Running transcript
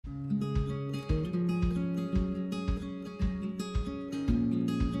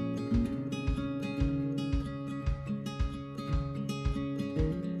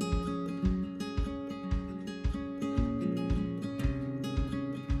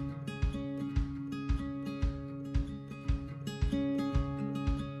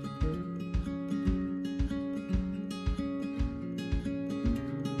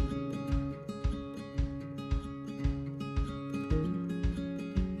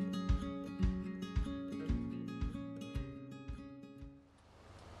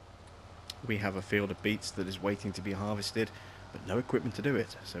we have a field of beets that is waiting to be harvested, but no equipment to do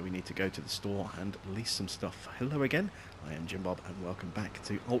it, so we need to go to the store and lease some stuff. Hello again, I am Jim Bob, and welcome back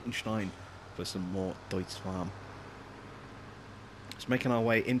to Altenstein for some more Deutz Fahrm. Just making our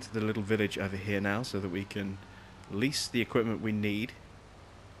way into the little village over here now so that we can lease the equipment we need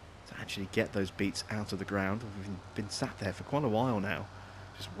to actually get those beets out of the ground. We've been sat there for quite a while now,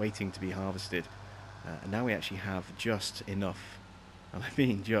 just waiting to be harvested. And now we actually have just enough, and I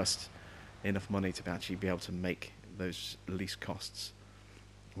mean just enough money to actually be able to make those lease costs.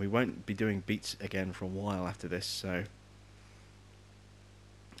 We won't be doing beets again for a while after this, so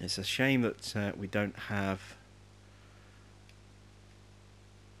it's a shame that we don't have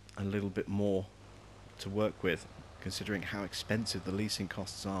a little bit more to work with, considering how expensive the leasing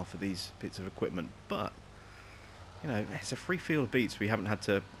costs are for these bits of equipment. But you know, it's a free field of beets. We haven't had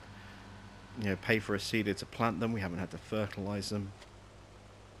to, you know, pay for a seeder to plant them. We haven't had to fertilize them,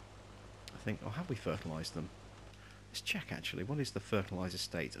 I think. Or have we fertilized them? Let's check actually. What is the fertilizer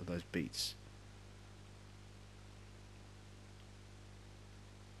state of those beets?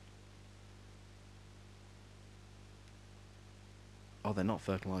 Oh, they're not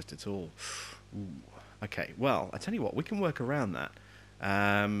fertilized at all. Ooh. Okay, well, I tell you what, we can work around that.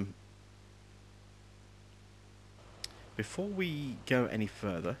 Before we go any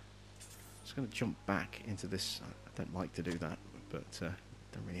further, I'm just going to jump back into this. I don't like to do that, but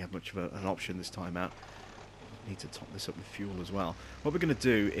don't really have much of an option this time out. Need to top this up with fuel as well. What we're going to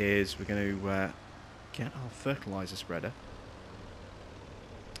do is we're going to get our fertilizer spreader,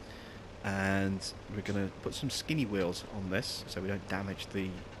 and we're going to put some skinny wheels on this so we don't damage the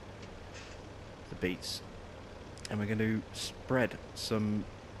beets, and we're going to spread some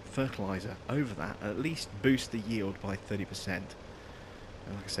fertilizer over that and at least boost the yield by 30%. And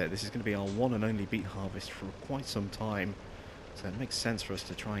like I said, this is going to be our one and only beet harvest for quite some time, so it makes sense for us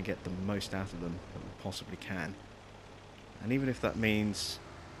to try and get the most out of them that we possibly can. And even if that means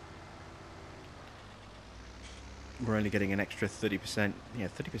we're only getting an extra 30%, yeah,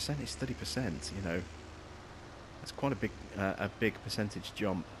 30% is 30%, you know. That's quite a big percentage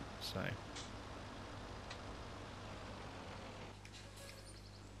jump, so.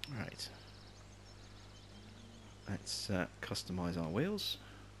 Right. Let's customize our wheels.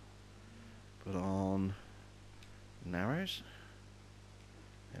 Put on narrows.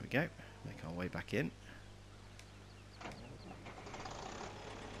 There we go. Make our way back in.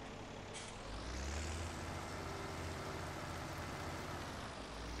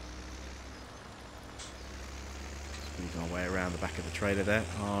 Squeeze our way around the back of the trailer there.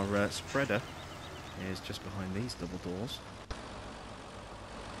 Our spreader is just behind these double doors.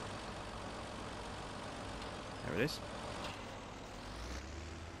 There it is.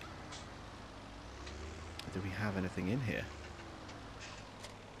 Do we have anything in here?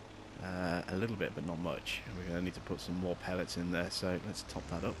 A little bit, but not much. We're going to need to put some more pellets in there, so let's top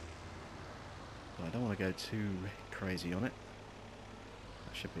that up. But I don't want to go too crazy on it.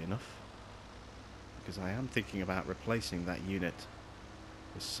 That should be enough. Because I am thinking about replacing that unit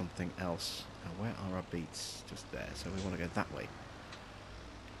with something else. Now, where are our beets? Just there, so we want to go that way.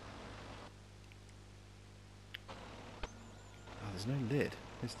 Oh, there's no lid,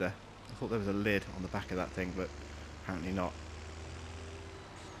 is there? I thought there was a lid on the back of that thing, but apparently not.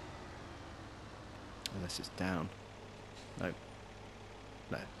 Unless it's down. No.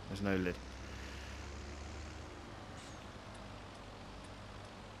 No, there's no lid.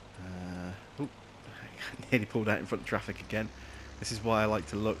 Oh, I nearly pulled out in front of traffic again. This is why I like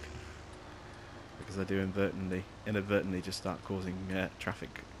to look, because I do inadvertently just start causing traffic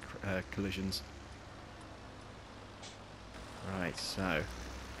collisions. Right, so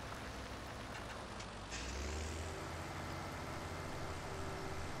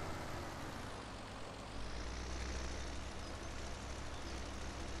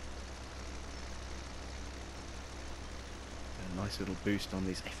a nice little boost on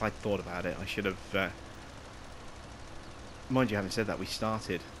these. If I'd thought about it, I should have. Mind you, having said that, we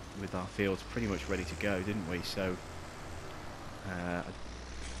started with our fields pretty much ready to go, didn't we? So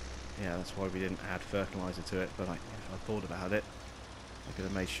yeah, that's why we didn't add fertilizer to it. But if I thought about it, I could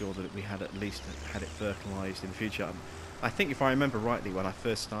have made sure that we had at least had it fertilized in the future. I think if I remember rightly, when I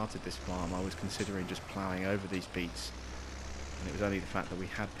first started this farm, I was considering just ploughing over these beets, and it was only the fact that we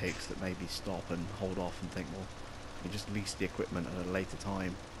had pigs that made me stop and hold off and think, well, we just lease the equipment at a later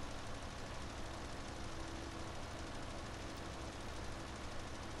time.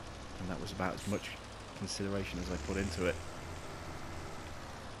 And that was about as much consideration as I put into it.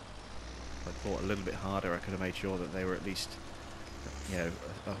 If I thought a little bit harder, I could have made sure that they were at least, you know,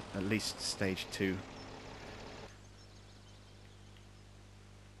 at least stage 2.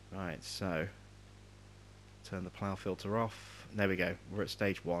 Right, so turn the plough filter off. There we go. We're at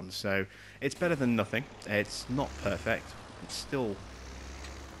stage 1, so it's better than nothing. It's not perfect. It's still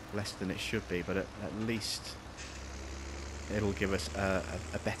less than it should be, but at least it'll give us a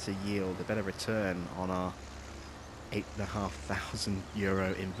better yield, a better return on our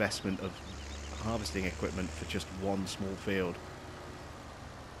 €8,500 investment of harvesting equipment for just one small field.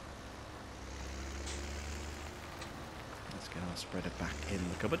 Let's get our spreader back in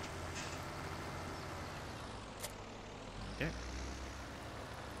the cupboard. There we go.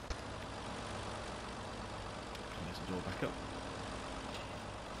 Close the door back up.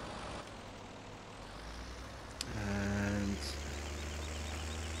 And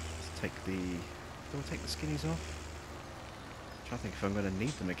let's take the... Do I take the skinnies off? I'm trying to think if I'm going to need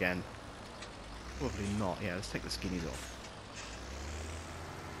them again. Probably not. Yeah, let's take the skinnies off.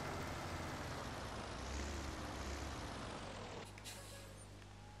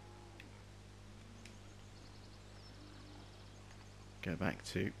 Go back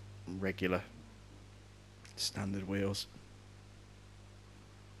to regular standard wheels.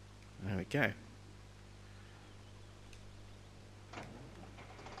 There we go.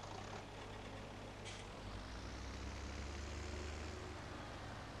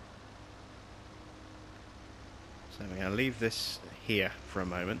 So we're going to leave this here for a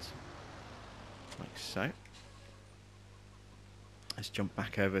moment, like so. Let's jump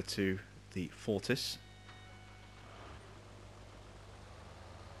back over to the Fortis.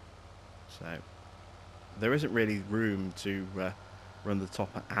 So there isn't really room to run the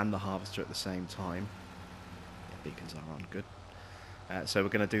topper and the harvester at the same time. Yeah, beacons are on, good. So we're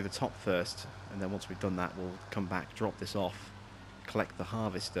going to do the top first, and then once we've done that, we'll come back, drop this off, collect the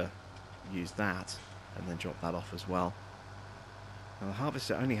harvester, use that, and then drop that off as well. Now the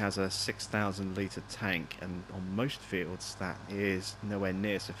harvester only has a 6,000 litre tank, and on most fields that is nowhere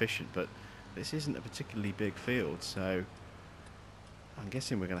near sufficient, but this isn't a particularly big field, so I'm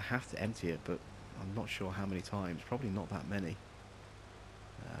guessing we're going to have to empty it, but I'm not sure how many times. Probably not that many.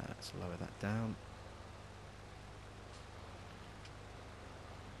 Let's lower that down.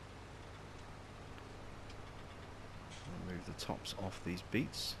 Remove the tops off these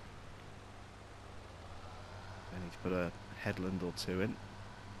beets. I need to put a headland or two in.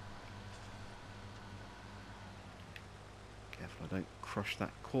 Careful I don't crush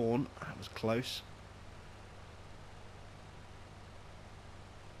that corn. That was close.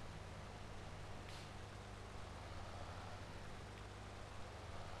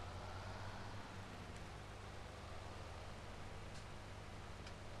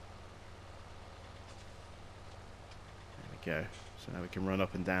 There we go. So now we can run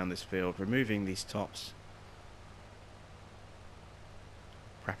up and down this field, removing these tops.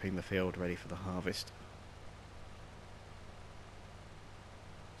 Prepping the field ready for the harvest.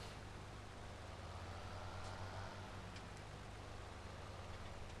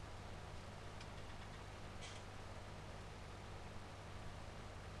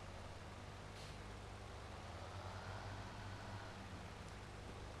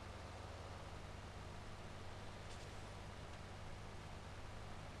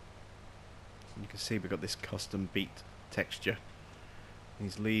 You can see we've got this custom beet texture.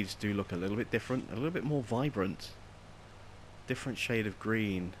 These leaves do look a little bit different, a little bit more vibrant. Different shade of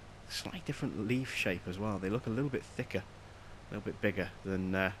green, slightly different leaf shape as well. They look a little bit thicker, a little bit bigger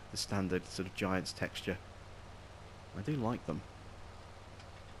than the standard sort of Giant's texture. I do like them.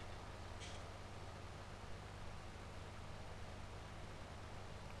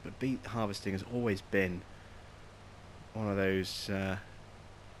 But beet harvesting has always been one of those,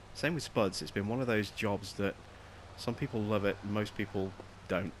 same with spuds, it's been one of those jobs that some people love it, most people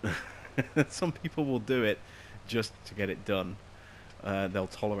don't. Some people will do it just to get it done. They'll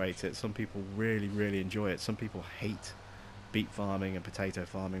tolerate it. Some people really, really enjoy it. Some people hate beet farming and potato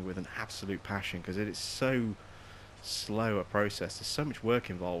farming with an absolute passion because it is so slow a process. There's so much work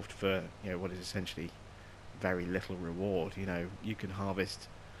involved for, you know, what is essentially very little reward. You know, you can harvest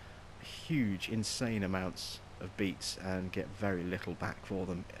huge, insane amounts of beets and get very little back for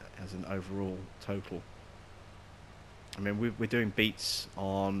them as an overall total. I mean, we're doing beets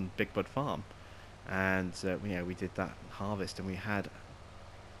on Big Bud Farm, and you know, we did that harvest, and we had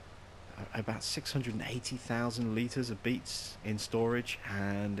about 680,000 litres of beets in storage,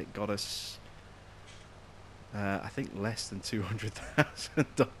 and it got us, I think, less than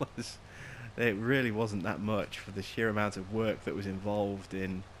 $200,000. It really wasn't that much for the sheer amount of work that was involved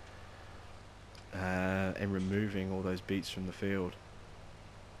in removing all those beets from the field.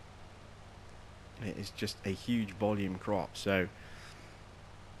 It is just a huge volume crop, so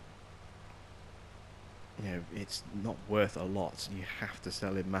you know, it's not worth a lot. You have to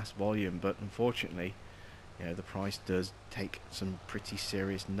sell in mass volume, but unfortunately, you know, the price does take some pretty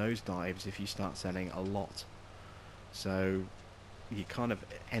serious nosedives if you start selling a lot. So you kind of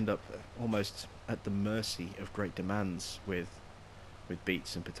end up almost at the mercy of great demands with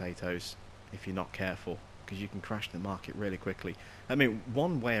beets and potatoes if you're not careful, because you can crash the market really quickly. I mean,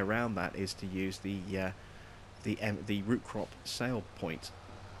 one way around that is to use the root crop sale point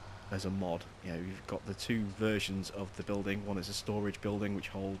as a mod. You know, you've got the two versions of the building. One is a storage building which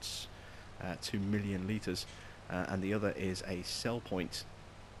holds 2 million litres, and the other is a sell point.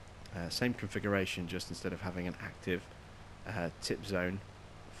 Same configuration, just instead of having an active tip zone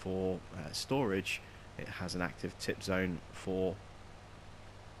for storage, it has an active tip zone for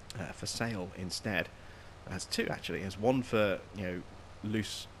sale instead. It has two actually. It has one for, you know,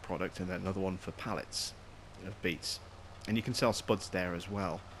 loose product, and then another one for pallets of beets, and you can sell spuds there as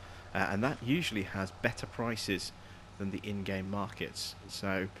well, and that usually has better prices than the in-game markets.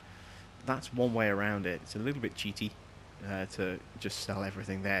 So that's one way around it. It's a little bit cheaty to just sell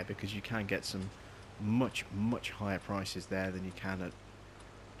everything there, because you can get some much higher prices there than you can at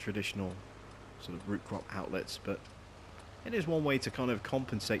traditional sort of root crop outlets. But it is one way to kind of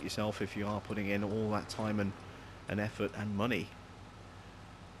compensate yourself if you are putting in all that time and effort and money,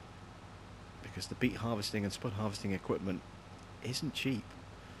 because the beet harvesting and spud harvesting equipment isn't cheap.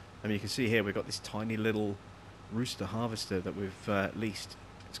 I mean, you can see here we've got this tiny little rooster harvester that we've leased.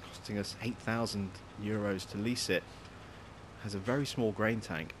 It's costing us €8,000 to lease it. Has a very small grain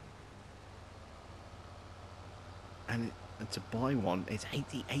tank, and to buy one, it's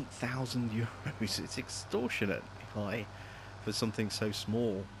 €88,000. It's extortionate high for something so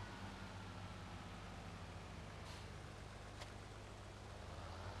small.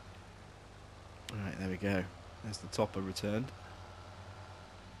 Alright, there we go. There's the topper returned.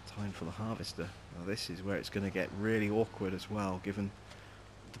 Time for the harvester. Now this is where it's going to get really awkward as well, given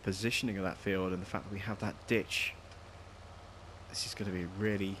the positioning of that field and the fact that we have that ditch. This is going to be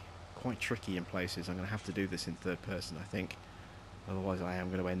really quite tricky in places. I'm going to have to do this in third person, I think. Otherwise I am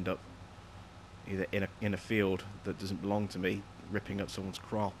going to end up either in a field that doesn't belong to me, ripping up someone's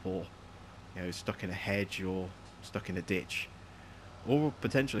crop, or, you know, stuck in a hedge or stuck in a ditch, or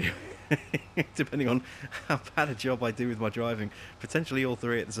potentially depending on how bad a job I do with my driving, potentially all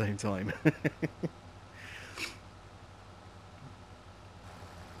three at the same time.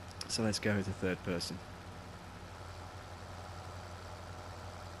 So let's go to third person.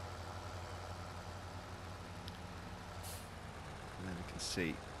 And then we can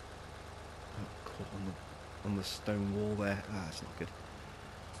see caught on the stone wall there. Ah, that's not good.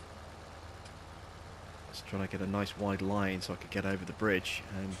 I was trying to get a nice wide line so I could get over the bridge,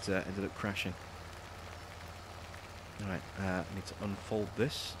 and ended up crashing. Alright, I need to unfold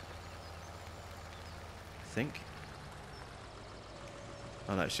this, I think.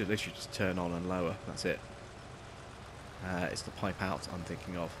 Oh no, it should literally just turn on and lower, that's it. It's the pipe out I'm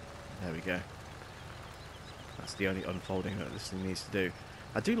thinking of. There we go. That's the only unfolding that this thing needs to do.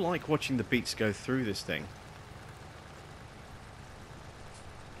 I do like watching the beets go through this thing.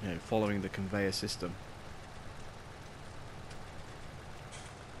 You know, following the conveyor system.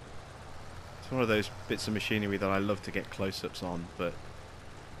 It's one of those bits of machinery that I love to get close-ups on, but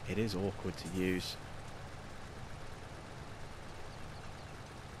it is awkward to use.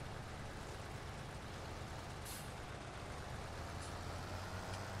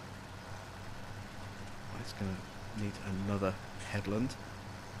 It's going to need another headland.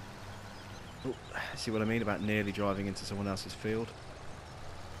 Oh, see what I mean about nearly driving into someone else's field?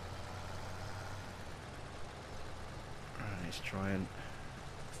 Alright, let's try and...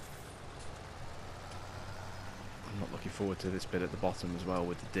 I'm not looking forward to this bit at the bottom as well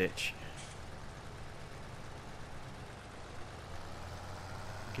with the ditch.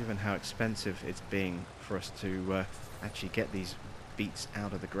 Given how expensive it's being for us to actually get these beets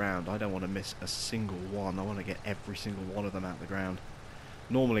out of the ground, I don't want to miss a single one. I want to get every single one of them out of the ground.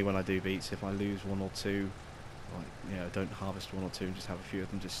 Normally when I do beets, if I lose one or two, like, you know, don't harvest one or two and just have a few of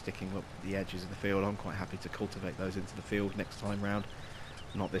them just sticking up the edges of the field, I'm quite happy to cultivate those into the field next time round.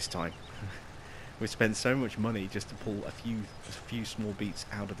 Not this time. We spend so much money just to pull a few small beets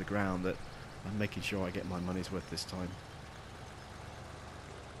out of the ground that I'm making sure I get my money's worth this time.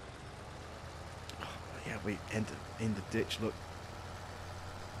 Oh, yeah, we ended in the ditch, look.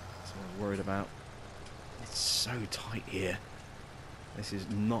 That's what I was worried about. It's so tight here. This is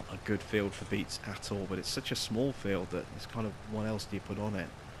not a good field for beets at all, but it's such a small field that it's kind of, what else do you put on it?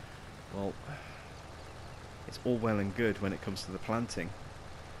 Well, it's all well and good when it comes to the planting,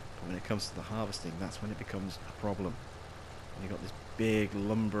 but when it comes to the harvesting, that's when it becomes a problem. And you've got this big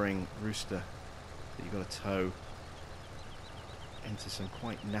lumbering rooster But you've got to tow into some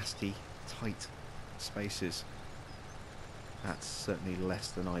quite nasty, tight spaces. That's certainly less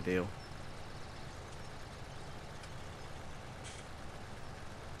than ideal.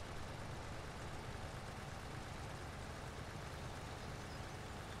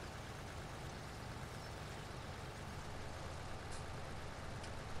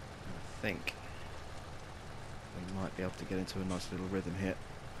 I think we might be able to get into a nice little rhythm here.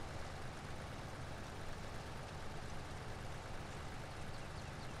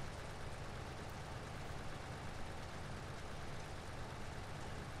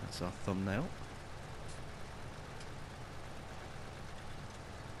 That's our thumbnail.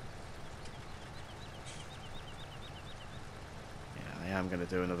 Yeah, I am going to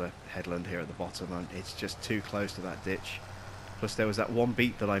do another headland here at the bottom, and it's just too close to that ditch. Plus there was that one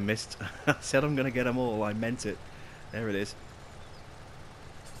beat that I missed. I said I'm going to get them all. I meant it. There it is.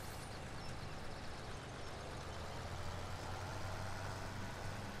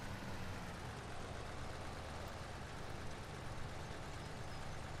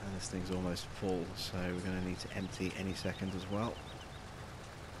 And this thing's almost full, so we're going to need to empty any second as well.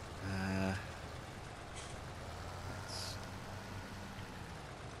 Let's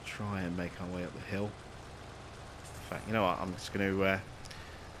try and make our way up the hill. In fact, you know what? I'm just going to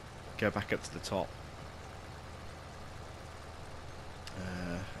go back up to the top.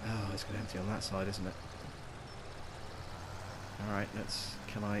 Oh, it's going to empty on that side, isn't it? Alright,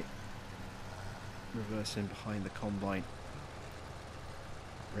 can I reverse in behind the combine?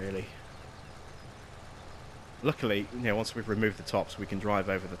 Really? Luckily, you know, once we've removed the tops, we can drive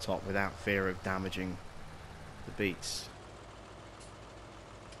over the top without fear of damaging the beats.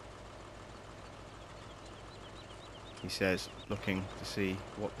 He says, looking to see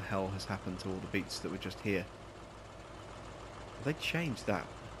what the hell has happened to all the beats that were just here. Have they changed that?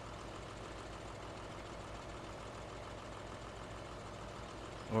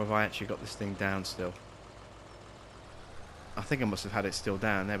 Or have I actually got this thing down still? I think I must have had it still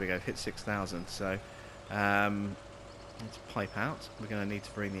down. There we go, hit 6,000. So, let's pipe out. We're going to need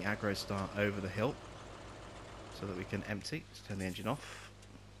to bring the aggro star over the hill so that we can empty. Let's turn the engine off.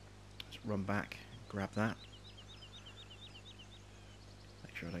 Let's run back, grab that.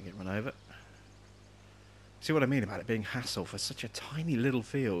 Make sure I don't get run over. See what I mean about it being hassle for such a tiny little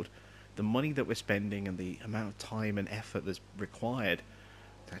field? The money that we're spending and the amount of time and effort that's required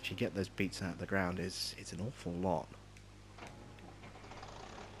to actually get those beats out of the ground it's an awful lot.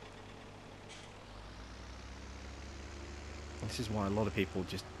 This is why a lot of people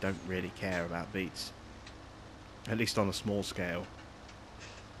just don't really care about beats, at least on a small scale,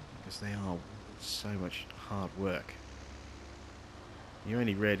 because they are so much hard work. You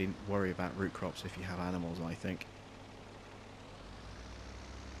only really worry about root crops if you have animals, I think.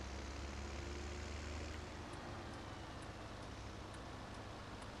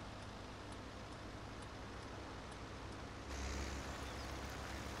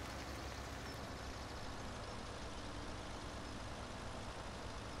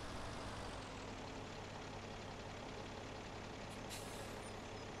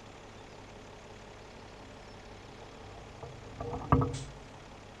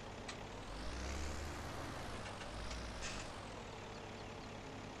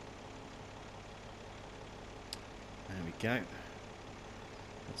 There we go.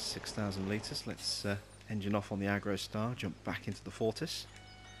 That's 6,000 litres. Let's engine off on the aggro star, jump back into the Fortis.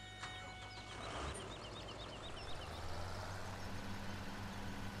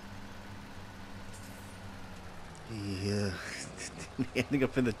 Yeah, ending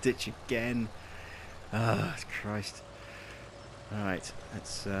up in the ditch again. Ah, Christ. Alright,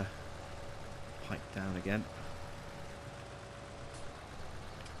 let's pipe down again.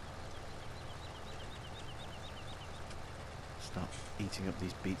 Start eating up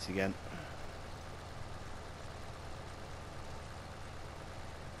these beats again.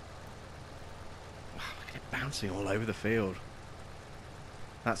 Wow, look at it bouncing all over the field.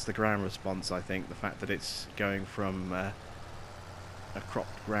 That's the ground response, I think. The fact that it's going from a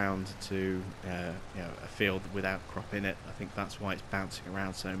cropped ground to you know, a field without crop in it. I think that's why it's bouncing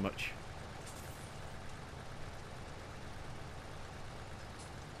around so much.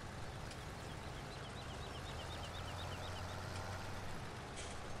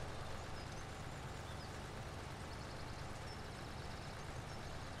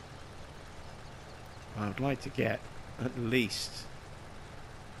 I would like to get at least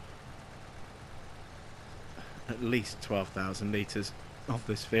 12,000 litres off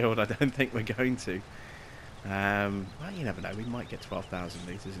this field. I don't think we're going to. Well, you never know. We might get 12,000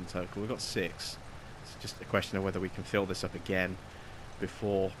 litres in total. We've got 6. It's just a question of whether we can fill this up again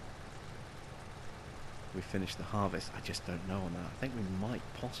before we finish the harvest. I just don't know on that. I think we might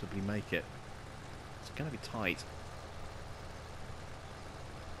possibly make it. It's going to be tight.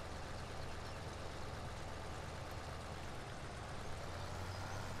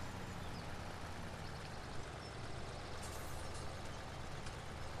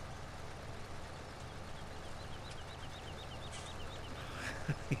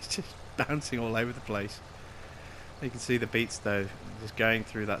 He's just bouncing all over the place. You can see the beets though, just going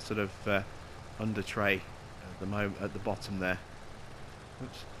through that sort of under tray at the moment at the bottom there.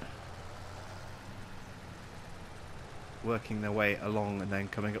 Oops. Working their way along and then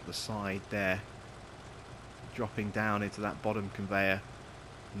coming up the side there, dropping down into that bottom conveyor,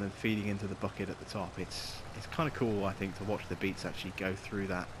 and then feeding into the bucket at the top. It's kind of cool, I think, to watch the beets actually go through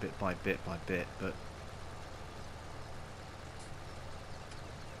that bit by bit by bit, but.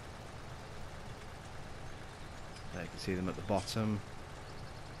 There you can see them at the bottom.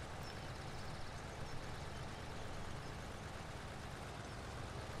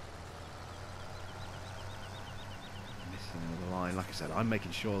 Missing another line. Like I said, I'm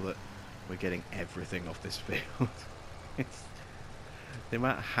making sure that we're getting everything off this field. It's the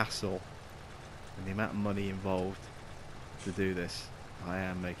amount of hassle and the amount of money involved to do this. I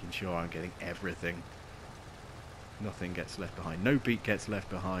am making sure I'm getting everything. Nothing gets left behind. No beet gets left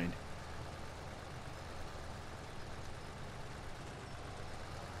behind.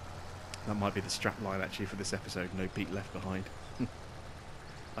 That might be the strap line actually for this episode. No beet left behind.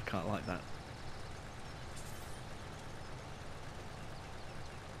 I can't like that.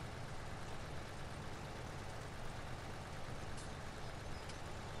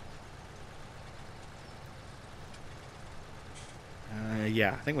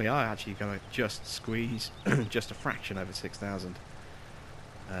 Yeah, I think we are actually going to just squeeze just a fraction over 6,000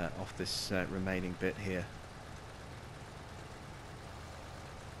 off this remaining bit here.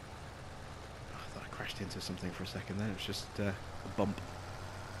 Crashed into something for a second there. It was just a bump.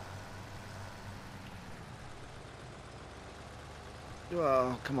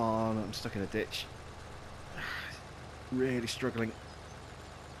 Oh, come on, I'm stuck in a ditch. Really struggling.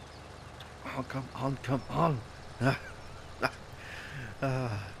 Oh, come on, come on. I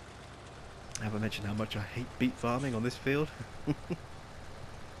haven't mentioned how much I hate beet farming on this field.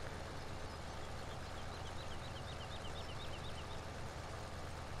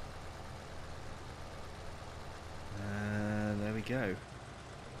 Go.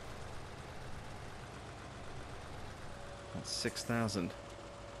 That's 6,000.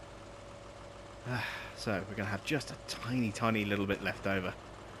 So we're going to have just a tiny little bit left over.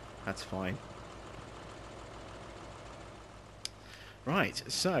 That's fine. Right,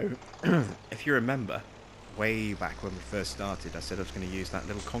 so if you remember, way back when we first started, I said I was going to use that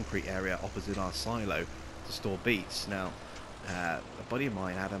little concrete area opposite our silo to store beets. Now, a buddy of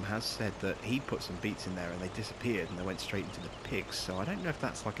mine, Adam, has said that he put some beets in there and they disappeared and they went straight into the pigs. So I don't know if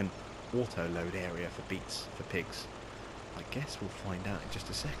that's like an auto load area for beets for pigs. I guess we'll find out in just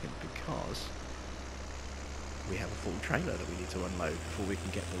a second, because we have a full trailer that we need to unload before we can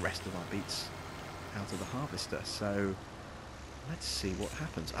get the rest of our beets out of the harvester. So let's see what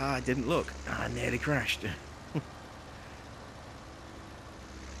happens. I didn't look. I nearly crashed.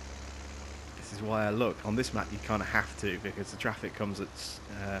 This is why I look. On this map you kind of have to, because the traffic comes at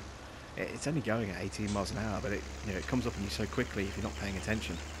it's only going at 18 miles an hour, but it comes up on you so quickly if you're not paying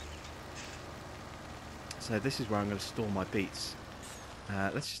attention. So this is where I'm going to store my beets.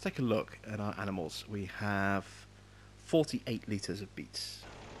 Let's just take a look at our animals. We have 48 litres of beets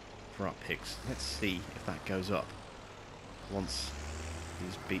for our pigs. Let's see if that goes up once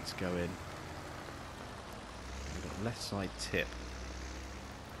these beets go in. We've got left side tip.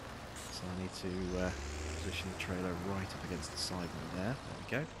 So I need to position the trailer right up against the side one there.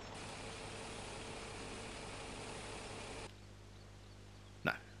 There we go.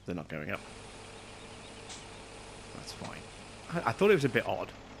 No, they're not going up. That's fine. I thought it was a bit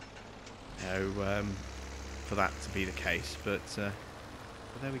odd, for that to be the case, but there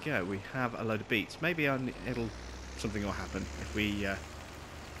we go. We have a load of beets. Maybe something will happen if we.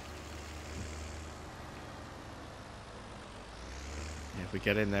 If we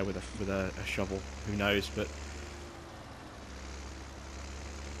get in there with a shovel, who knows? But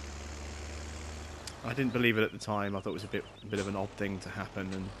I didn't believe it at the time. I thought it was a bit of an odd thing to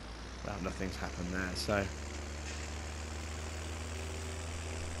happen, and well, nothing's happened there. So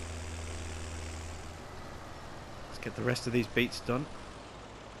let's get the rest of these beets done.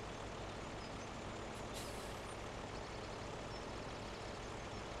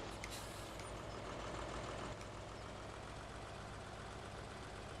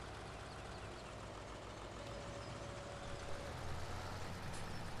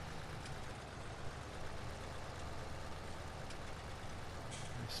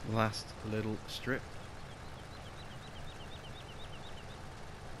 This last little strip.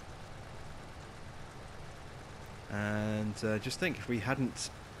 And just think, if we hadn't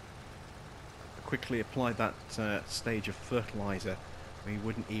quickly applied that stage of fertilizer, we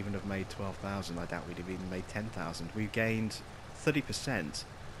wouldn't even have made 12,000. I doubt we'd have even made 10,000. We gained 30%,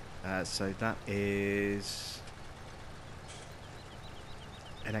 so that is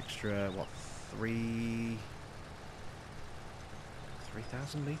an extra, what,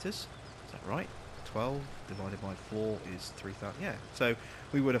 3,000 litres? Is that right? 12 divided by 4 is 3,000. Yeah, so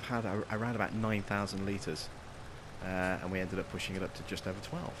we would have had around about 9,000 litres, and we ended up pushing it up to just over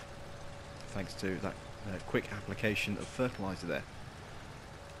 12, thanks to that quick application of fertiliser there.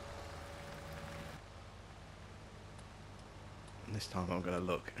 And this time I'm going to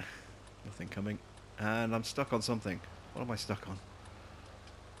look. Nothing coming. And I'm stuck on something. What am I stuck on?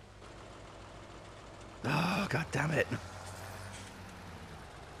 Oh, god damn it. There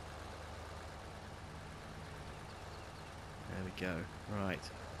we go. Right.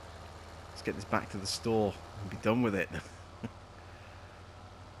 Let's get this back to the store and be done with it.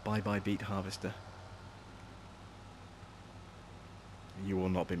 Bye-bye beet harvester. You will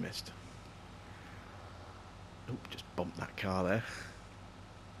not be missed. Oh, just bumped that car there.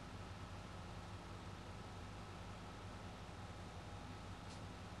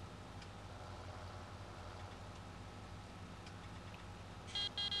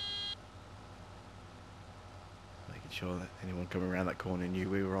 Making sure that anyone coming around that corner knew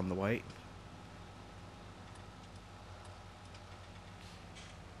we were on the way.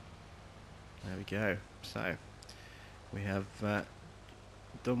 There we go. So, we have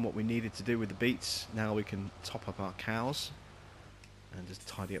done what we needed to do with the beets. Now we can top up our cows and just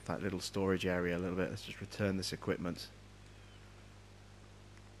tidy up that little storage area a little bit. Let's just return this equipment.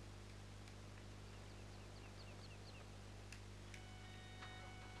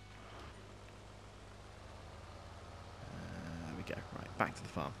 There we go. Right, back to the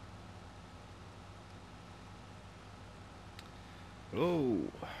farm. Oh,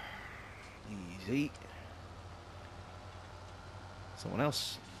 easy. Someone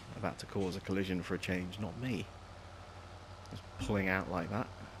else about to cause a collision for a change, not me. Just pulling out like that.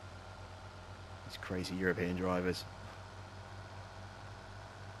 These crazy European drivers.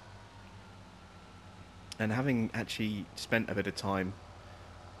 And having actually spent a bit of time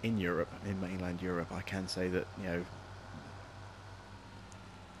in Europe, in mainland Europe, I can say that, you know,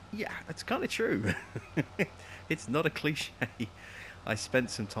 yeah, it's kind of true. It's not a cliche. I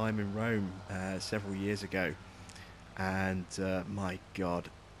spent some time in Rome several years ago. And my god,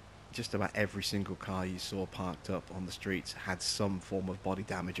 just about every single car you saw parked up on the streets had some form of body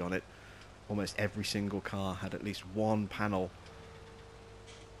damage on it. Almost every single car had at least one panel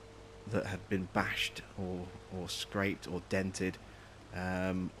that had been bashed or scraped or dented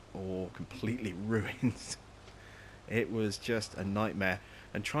or completely ruined. It was just a nightmare.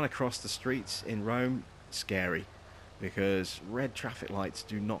 And trying to cross the streets in Rome, scary, because red traffic lights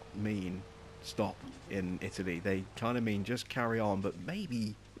do not mean stop in Italy. They kind of mean just carry on, but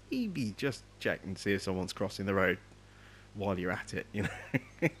maybe just check and see if someone's crossing the road while you're at it, you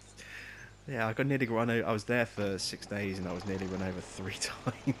know. Yeah, I got nearly run over. I was there for 6 days and I was nearly run over 3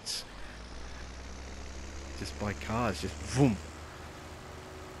 times just by cars, just vroom.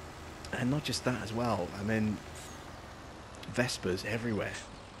 And not just that as well, I mean, Vespas everywhere.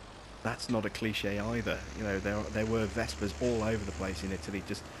 That's not a cliche either. You know, there were Vespas all over the place in Italy,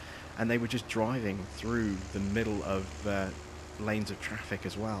 and they were just driving through the middle of lanes of traffic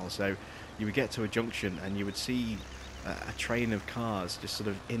as well. So you would get to a junction and you would see a train of cars just sort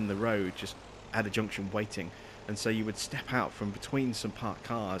of in the road, just at a junction waiting. And so you would step out from between some parked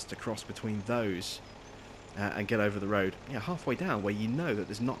cars to cross between those and get over the road. Yeah, halfway down, where you know that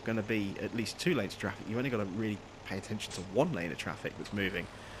there's not going to be at least 2 lanes of traffic. You've only got to really pay attention to 1 lane of traffic that's moving.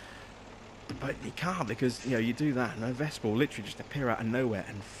 But you can't, because, you know, you do that and a Vespa will literally just appear out of nowhere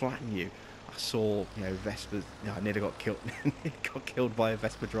and flatten you. I saw, you know, Vespas, you know, I nearly got killed got killed by a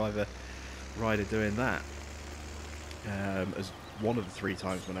Vespa rider doing that. As one of the 3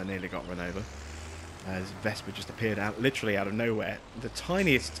 times when I nearly got run over. As Vespa just appeared literally out of nowhere. The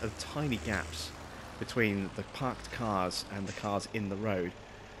tiniest of tiny gaps between the parked cars and the cars in the road.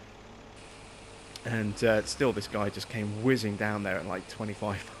 And still this guy just came whizzing down there at like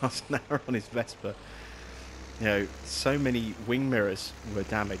 25 miles an hour on his Vespa. You know, so many wing mirrors were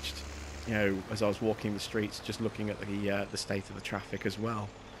damaged, you know, as I was walking the streets, just looking at the state of the traffic as well.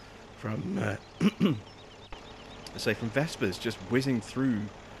 From, say, from Vespas just whizzing through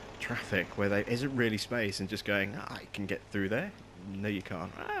traffic where there isn't really space and just going, I can get through there. No, you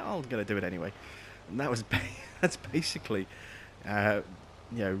can't. I'm going to do it anyway. And that was that's basically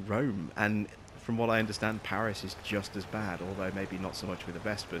Rome, and from what I understand, Paris is just as bad, although maybe not so much with the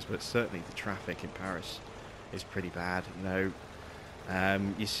Vespers, but certainly the traffic in Paris is pretty bad.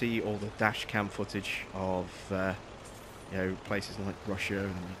 You see all the dash cam footage of places like Russia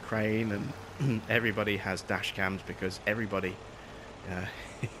and Ukraine, and everybody has dash cams because everybody uh,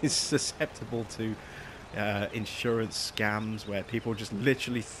 is susceptible to insurance scams where people just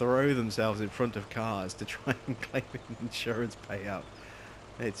literally throw themselves in front of cars to try and claim an insurance payout.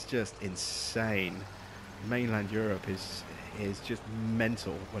 It's just insane. Mainland Europe is just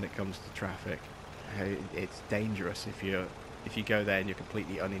mental when it comes to traffic. It's dangerous if you go there and you're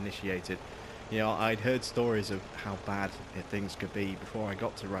completely uninitiated. I'd heard stories of how bad things could be before I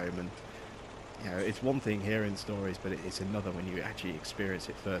got to Rome, and it's one thing hearing stories, but it's another when you actually experience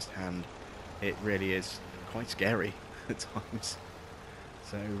it firsthand. It really is quite scary at times.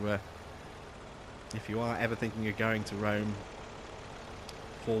 So if you are ever thinking of going to Rome,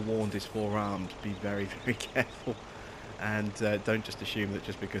 forewarned is forearmed. Be very, very careful, and don't just assume that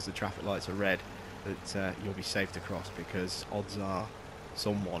just because the traffic lights are red that you'll be safe to cross, because odds are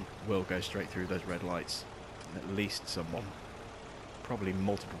someone will go straight through those red lights. At least someone. Probably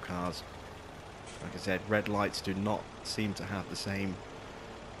multiple cars. Like I said, red lights do not seem to have the same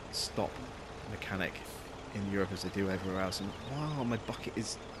stop mechanic in Europe as they do everywhere else. And wow, my bucket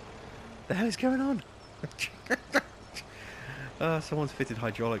is... The hell is going on? Someone's fitted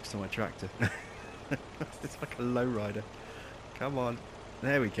hydraulics to my tractor. It's like a lowrider. Come on.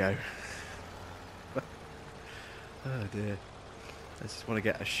 There we go. Oh dear. I just want to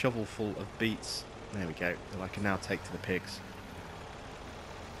get a shovel full of beets. There we go. That I can now take to the pigs.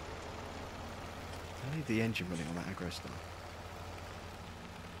 I leave the engine running on that aggro star.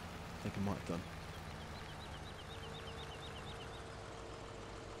 I think I might have done.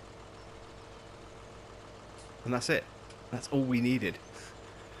 And that's it. That's all we needed.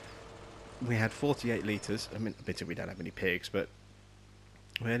 We had 48 litres. I mean, admittedly we don't have any pigs, but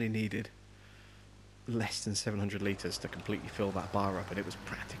we only needed less than 700 litres to completely fill that bar up, and it was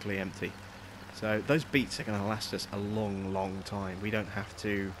practically empty. So those beets are going to last us a long, long time. We don't have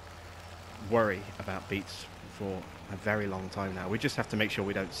to worry about beets for a very long time now. We just have to make sure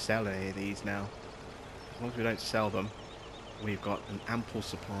we don't sell any of these now. As long as we don't sell them, we've got an ample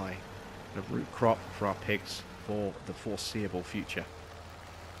supply of root crop for our pigs for the foreseeable future.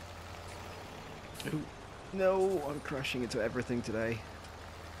 Ooh, no, I'm crashing into everything today.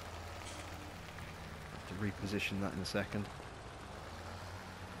 Have to reposition that in a second.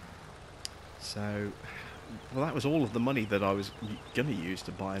 So, well, that was all of the money that I was going to use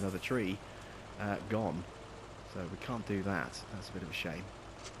to buy another tree gone. So we can't do that. That's a bit of a shame.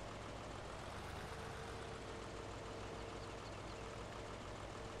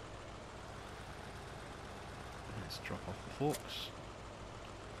 Let's drop off the forks.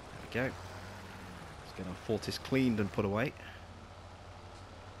 There we go. Let's get our Fortis cleaned and put away.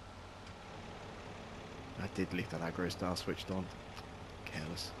 I did leave that aggro star switched on.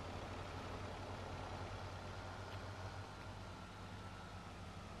 Careless.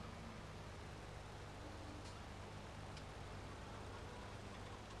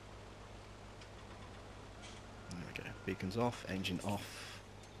 Beacons off, engine off.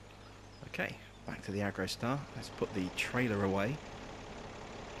 Okay, back to the aggro star. Let's put the trailer away.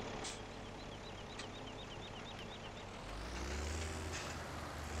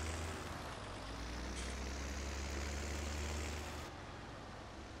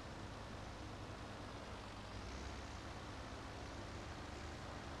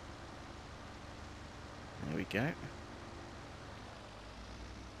 There we go.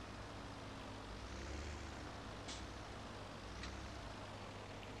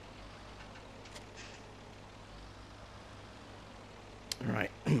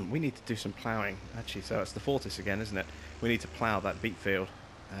 Right, we need to do some ploughing, actually, so it's the Fortis again, isn't it? We need to plough that beet field.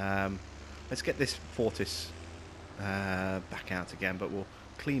 Let's get this Fortis back out again, but we'll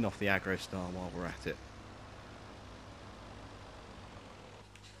clean off the aggro star while we're at it.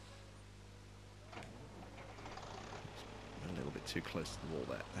 A little bit too close to the wall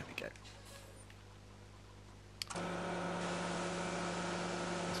there. There we go.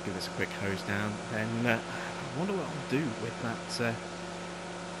 Let's give this a quick hose down, then I wonder what I'll do with that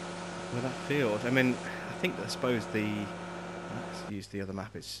field. I mean, I suppose let's use the other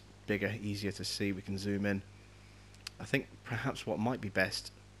map. It's bigger, easier to see. We can zoom in. I think perhaps what might be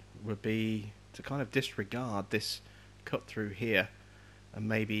best would be to kind of disregard this cut through here and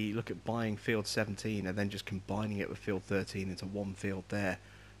maybe look at buying field 17 and then just combining it with field 13 into one field there,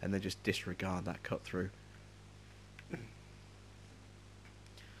 and then just disregard that cut through.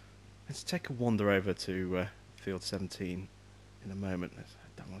 Let's take a wander over to field 17 in a moment. Let's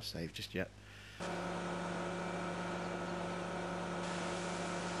Don't want to save just yet.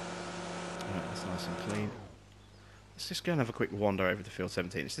 Alright, that's nice and clean. Let's just go and have a quick wander over to field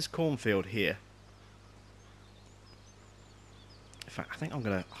 17. It's this cornfield here. In fact, I think I'm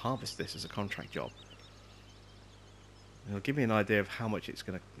going to harvest this as a contract job. It'll give me an idea of how much it's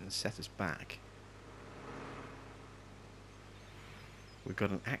going to set us back. We've got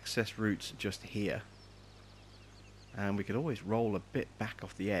an access route just here. And we could always roll a bit back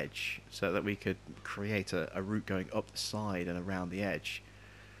off the edge so that we could create a route going up the side and around the edge.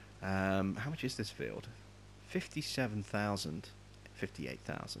 How much is this field? 57,000,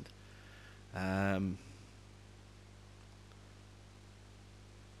 58,000. Yeah,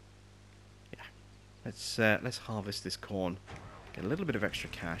 let's harvest this corn, get a little bit of extra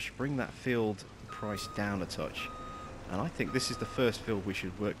cash, bring that field price down a touch, and I think this is the first field we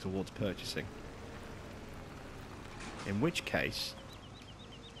should work towards purchasing. In which case,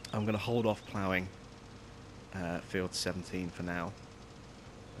 I'm going to hold off ploughing field 17 for now,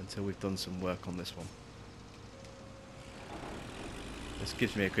 until we've done some work on this one. This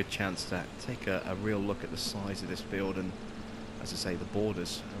gives me a good chance to take a real look at the size of this field and, as I say, the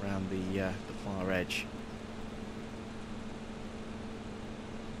borders around the far edge.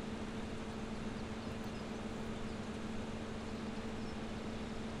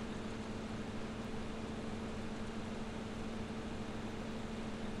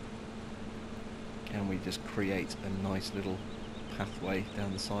 And we just create a nice little pathway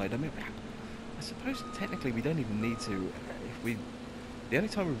down the side. I mean, I suppose technically we don't even need to. The only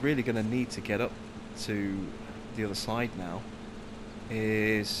time we're really going to need to get up to the other side now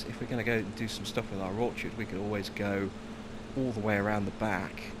is if we're going to go and do some stuff with our orchard. We could always go all the way around the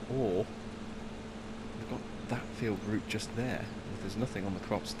back, or we've got that field route just there. If there's nothing on the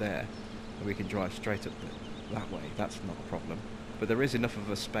crops there, and we can drive straight up that way, that's not a problem. But there is enough of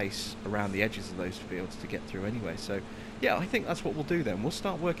a space around the edges of those fields to get through anyway. So yeah, I think that's what we'll do then. We'll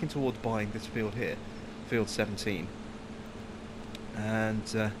start working towards buying this field here, field 17.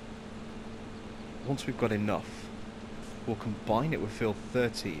 And once we've got enough, we'll combine it with field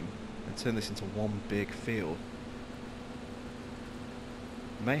 13 and turn this into one big field.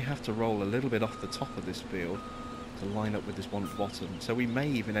 May have to roll a little bit off the top of this field to line up with this one at the bottom. So we may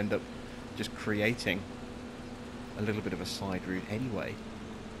even end up just creating a little bit of a side route anyway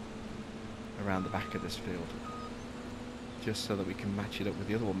around the back of this field, just so that we can match it up with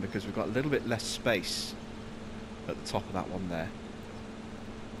the other one, because we've got a little bit less space at the top of that one there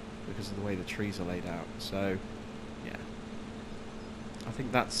because of the way the trees are laid out. So yeah, I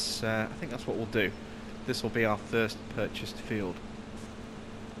think that's what we'll do. This will be our first purchased field.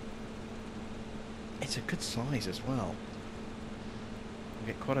 It's a good size as well.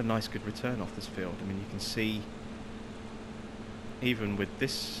 We get quite a nice good return off this field. I mean, you can see even with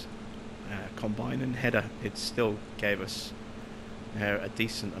this combine and header, it still gave us a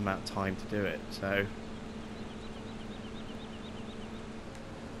decent amount of time to do it. So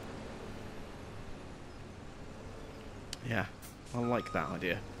yeah, I like that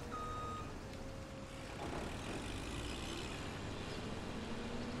idea.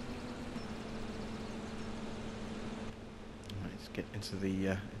 Let's get into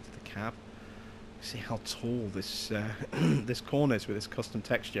the cab. See how tall this this corn is with this custom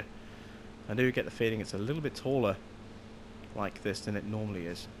texture. I do get the feeling it's a little bit taller like this than it normally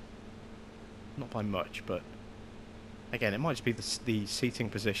is. Not by much, but again, it might just be the seating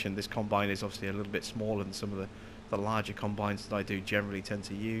position. This combine is obviously a little bit smaller than some of the larger combines that I do generally tend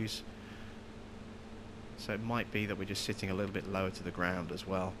to use. So it might be that we're just sitting a little bit lower to the ground as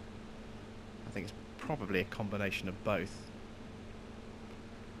well. I think it's probably a combination of both.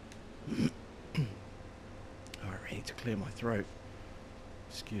 Oh, I really need to clear my throat.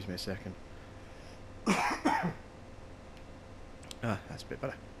 Excuse me a second. Ah, that's a bit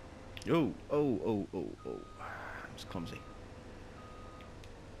better. Oh. That was clumsy.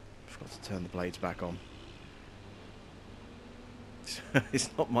 Forgot to turn the blades back on. It's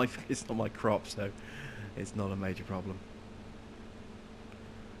not my crop, so it's not a major problem.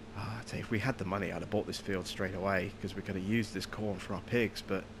 I tell you, if we had the money, I'd have bought this field straight away, because we could have used this corn for our pigs,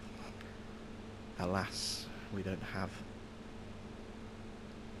 but alas, we don't have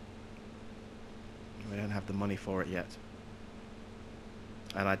the money for it yet.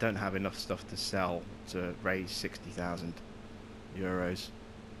 And I don't have enough stuff to sell to raise 60,000 euros.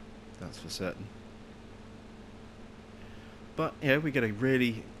 That's for certain. But yeah, we get a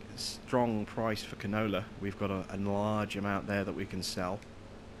really strong price for canola. We've got a large amount there that we can sell.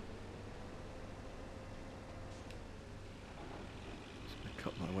 Just going to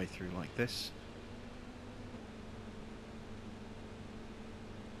cut my way through like this.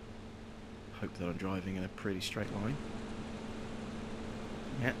 hope that I'm driving in a pretty straight line.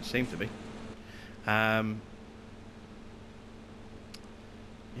 Yeah, seems to be. Yeah,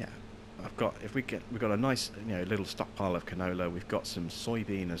 we've got a nice, little stockpile of canola. We've got some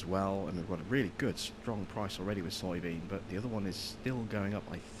soybean as well, and we've got a really good, strong price already with soybean. But the other one is still going up,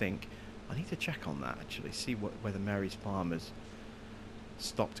 I think. I need to check on that actually, see whether Mary's Farm has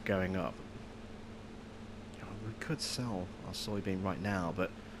stopped going up. We could sell our soybean right now,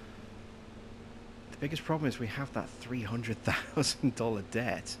 but the biggest problem is we have that $300,000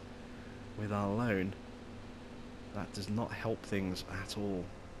 debt with our loan. That does not help things at all.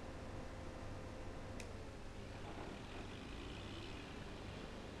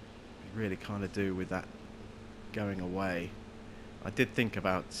 We really kind of do with that going away. I did think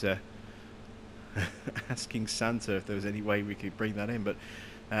about asking Santa if there was any way we could bring that in, but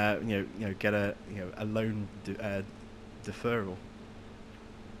get a loan deferral.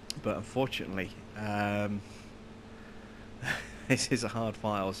 But unfortunately, this is a hard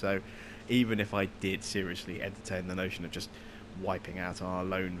file. So even if I did seriously entertain the notion of just wiping out our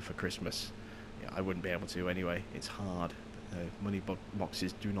loan for Christmas, I wouldn't be able to anyway. It's hard. Money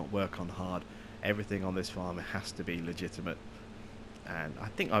boxes do not work on hard. Everything on this farm has to be legitimate. And I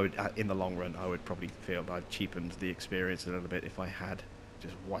think I would, in the long run, I would probably feel I've cheapened the experience a little bit if I had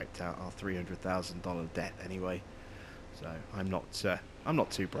just wiped out our $300,000 debt anyway. So I'm not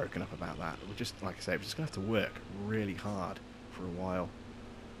too broken up about that. We're just, like I say, we're just gonna have to work really hard for a while.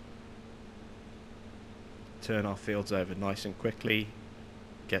 Turn our fields over nice and quickly.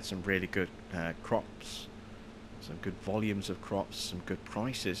 Get some really good crops, some good volumes of crops, some good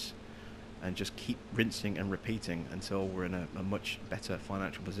prices. And just keep rinsing and repeating until we're in a much better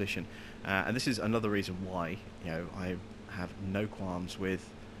financial position. And this is another reason why I have no qualms with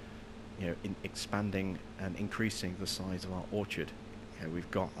in expanding and increasing the size of our orchard.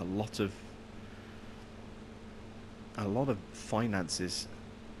 We've got a lot of finances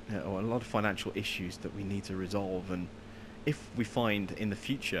or a lot of financial issues that we need to resolve. And if we find in the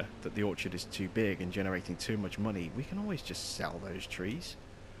future that the orchard is too big and generating too much money, we can always just sell those trees.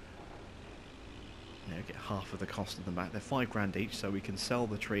 Get half of the cost of them back. They're £5 each, so we can sell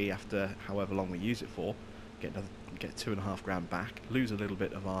the tree after however long we use it for, get £2.5 back, lose a little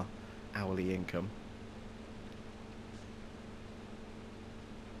bit of our hourly income.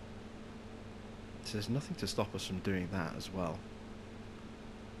 So there's nothing to stop us from doing that as well.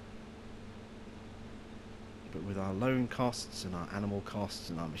 But with our loan costs and our animal costs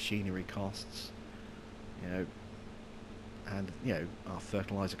and our machinery costs, and our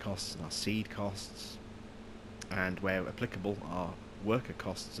fertilizer costs and our seed costs, and where applicable our worker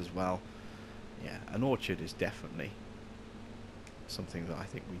costs as well, an orchard is definitely something that I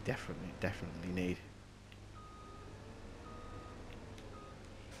think we definitely need.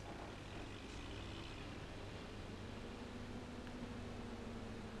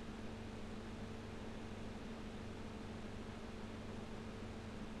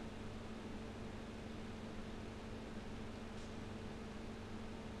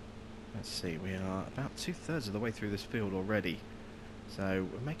 Let's see, we are about 2/3 of the way through this field already, so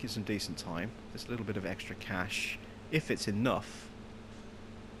we're making some decent time. Just a little bit of extra cash, if it's enough,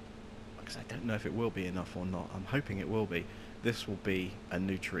 because I don't know if it will be enough or not. I'm hoping it will be. This will be a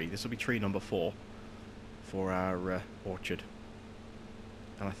new tree. This will be tree number 4 for our orchard.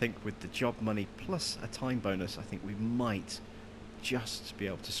 And I think with the job money plus a time bonus, I think we might just be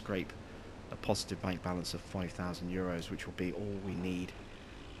able to scrape a positive bank balance of €5,000, which will be all we need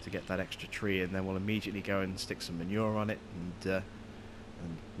to get that extra tree, and then we'll immediately go and stick some manure on it and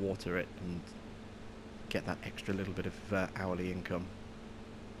water it and get that extra little bit of hourly income.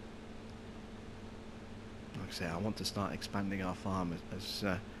 Like I say, I want to start expanding our farm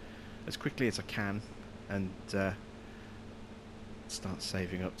as quickly as I can, and start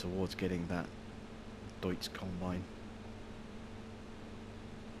saving up towards getting that Deutz combine.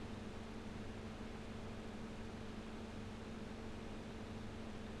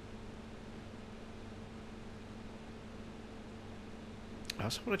 I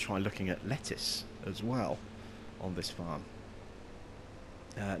also want to try looking at lettuce as well on this farm.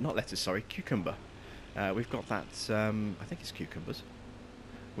 Not lettuce, sorry, cucumber. We've got that, I think it's cucumbers.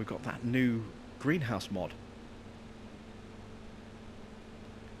 We've got that new greenhouse mod.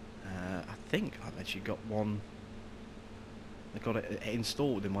 I think I've actually got one. I got it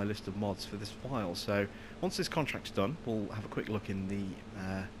installed in my list of mods for this file. So once this contract's done, we'll have a quick look in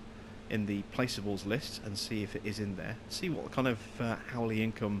the placeables list and see if it is in there. See what kind of hourly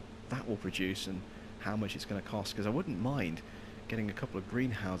income that will produce and how much it's going to cost. Because I wouldn't mind getting a couple of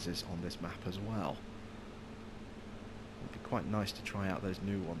greenhouses on this map as well. It'd be quite nice to try out those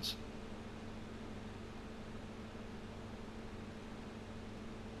new ones.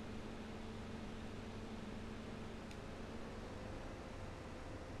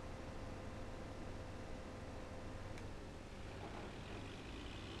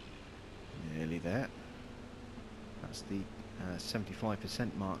 there. That's the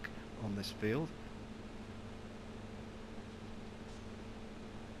 75% mark on this field.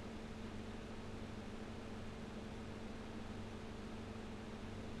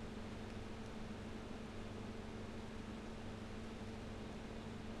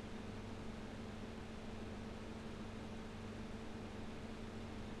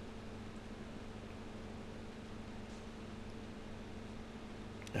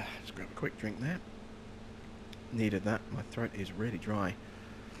 Just grab a quick drink there. Needed that. My throat is really dry.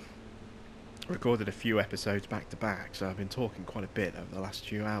 Recorded a few episodes back to back, so I've been talking quite a bit over the last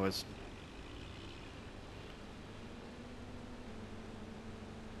few hours.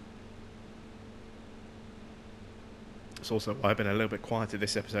 It's also why I've been a little bit quieter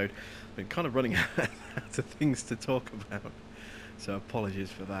this episode. I've been kind of running out of things to talk about, so apologies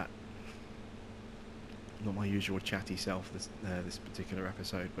for that. Not my usual chatty self this particular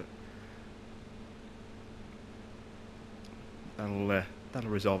episode, but that'll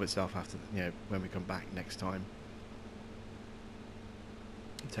resolve itself after, when we come back next time.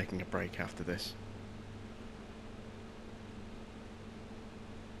 I'm taking a break after this.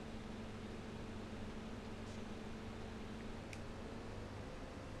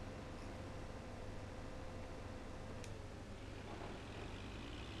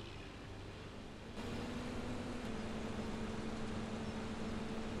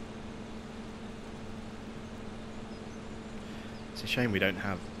 It's a shame we don't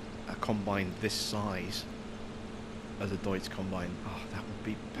have a combine this size as a Deutz combine. Oh, that would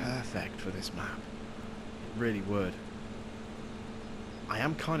be perfect for this map. It really would. I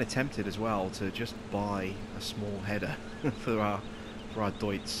am kind of tempted as well to just buy a small header for our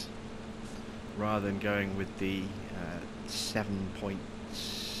Deutz, rather than going with the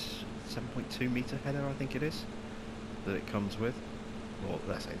 7.2 meter header, I think it is, that it comes with. Well,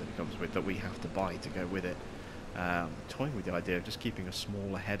 let's say that it comes with, that we have to buy to go with it. Toying with the idea of just keeping a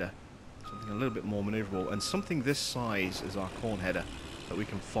smaller header, something a little bit more manoeuvrable, and something this size as our corn header that we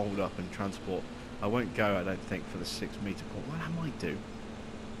can fold up and transport. I won't go, I don't think, for the 6 meter corn. Well, I might do.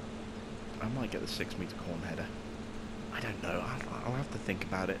 I might get the 6 meter corn header. I don't know. I'll have to think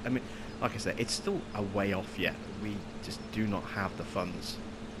about it. I mean, like I said, it's still a way off yet. We just do not have the funds,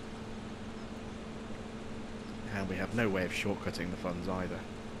 and we have no way of shortcutting the funds either.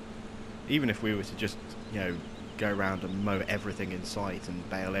 Even if we were to just, go around and mow everything in sight and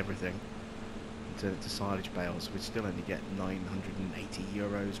bale everything into silage bales, we'd still only get 980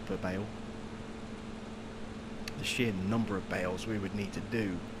 euros per bale. The sheer number of bales we would need to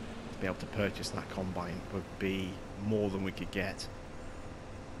do to be able to purchase that combine would be more than we could get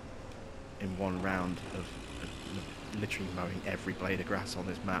in one round of literally mowing every blade of grass on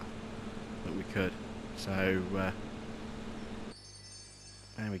this map that we could. So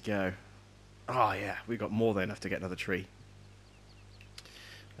there we go. Oh yeah, we got more than enough to get another tree.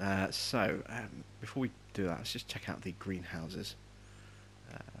 Before we do that, let's just check out the greenhouses.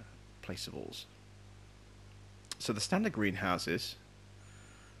 Placeables. So the standard greenhouses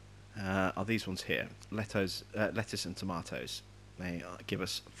are these ones here. Lettuce and tomatoes. They give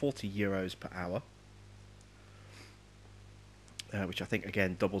us 40 euros per hour, which I think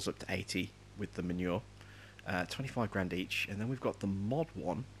again doubles up to 80 with the manure. 25 grand each, and then we've got the mod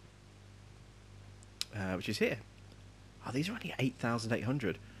one, which is here. Oh, these are only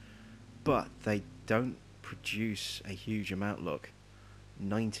 8,800, but they don't produce a huge amount. Look,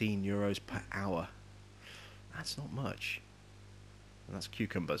 19 euros per hour. That's not much. And that's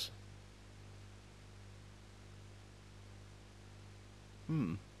cucumbers.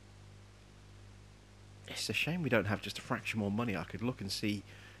 It's a shame we don't have just a fraction more money. I could look and see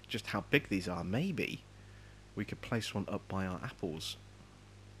just how big these are. Maybe we could place one up by our apples,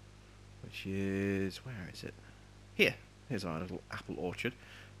 which is, where is it? Here. Here's our little apple orchard.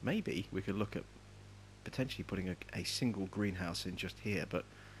 Maybe we could look at potentially putting a single greenhouse in just here, but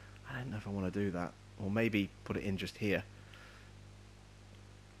I don't know if I want to do that. Or maybe put it in just here.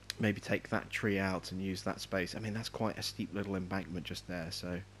 Maybe take that tree out and use that space. I mean, that's quite a steep little embankment just there,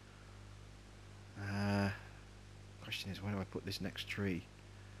 so question is, where do I put this next tree?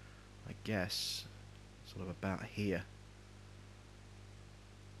 I guess sort of about here.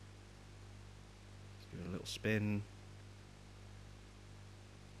 Let's give it a little spin.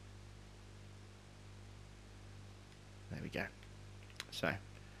 There we go. So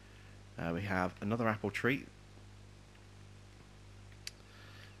we have another apple tree.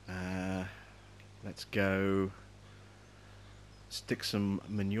 Let's go stick some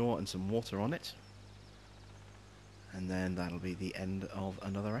manure and some water on it, and then that'll be the end of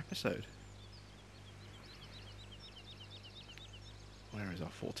another episode. Where is our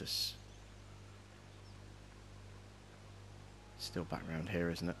fortis? Still back round here,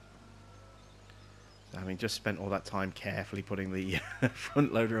 isn't it? So having just spent all that time carefully putting the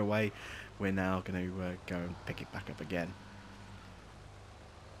front loader away, we're now going to go and pick it back up again.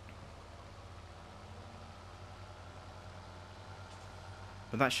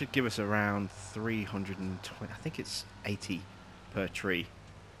 But that should give us around 320, I think it's 80 per tree.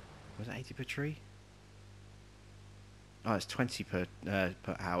 Was it 80 per tree? Oh, it's 20 per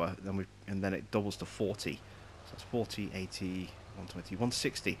hour, and then it doubles to 40. So it's 40, 80, 120,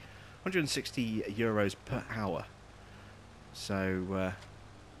 160. 160 euros per hour. So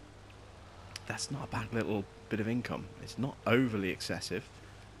that's not a bad little bit of income. It's not overly excessive,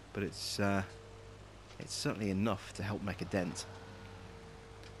 but it's certainly enough to help make a dent.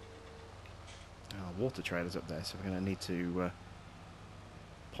 Our water trailer's up there, so we're going to need to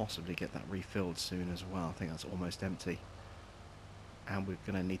possibly get that refilled soon as well. I think that's almost empty. And we're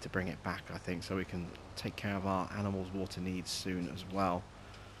going to need to bring it back, I think, so we can take care of our animals' water needs soon as well.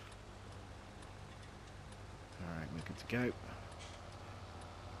 Alright, we're good to go.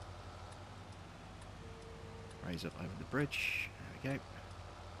 Raise up over the bridge. There we go.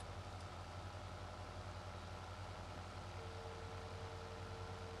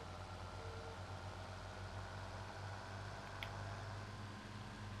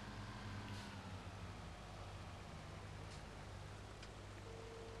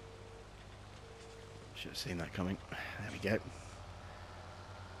 Should have seen that coming. There we go.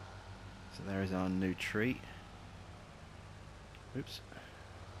 So there is our new tree. Oops.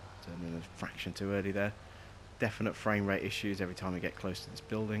 Turned in a fraction too early there. Definite frame rate issues every time we get close to this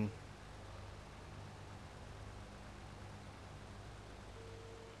building.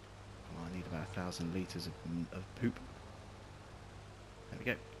 Oh, I need about 1,000 litres of poop. There we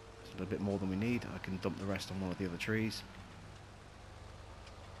go. It's a little bit more than we need. I can dump the rest on one of the other trees.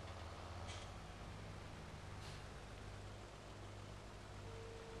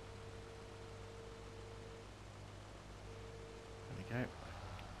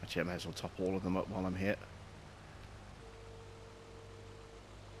 Actually, I may as well top all of them up while I'm here.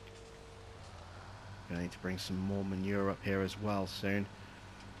 Gonna need to bring some more manure up here as well soon.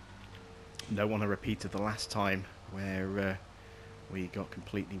 Don't want to repeat of the last time where we got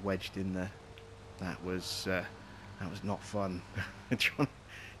completely wedged in there. That was not fun.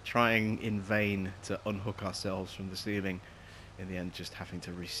 Trying in vain to unhook ourselves from the ceiling. In the end, just having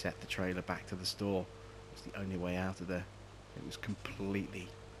to reset the trailer back to the store was the only way out of there. It was completely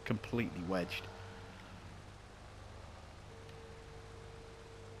wedged.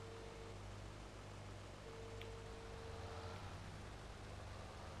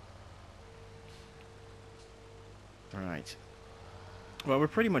 Right. Well, we're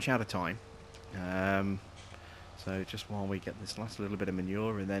pretty much out of time. So just while we get this last little bit of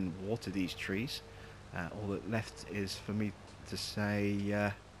manure and then water these trees, all that left is for me to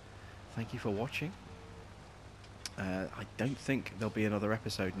say thank you for watching. I don't think there'll be another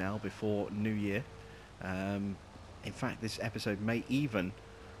episode now before New Year. In fact, this episode may even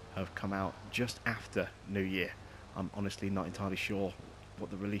have come out just after New Year. I'm honestly not entirely sure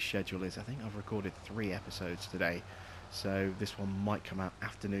what the release schedule is. I think I've recorded 3 episodes today, so this one might come out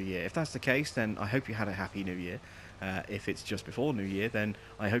after New Year. If that's the case, then I hope you had a happy New Year. If it's just before New Year, then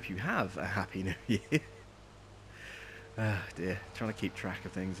I hope you have a happy New Year. Dear, trying to keep track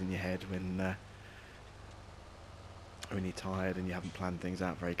of things in your head when you're tired and you haven't planned things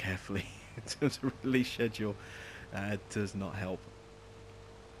out very carefully in terms of release schedule does not help.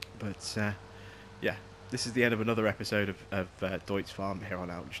 But yeah, this is the end of another episode of Deutz Fahrm here on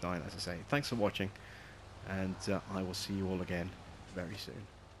Altenstein, as I say. Thanks for watching, and I will see you all again very soon.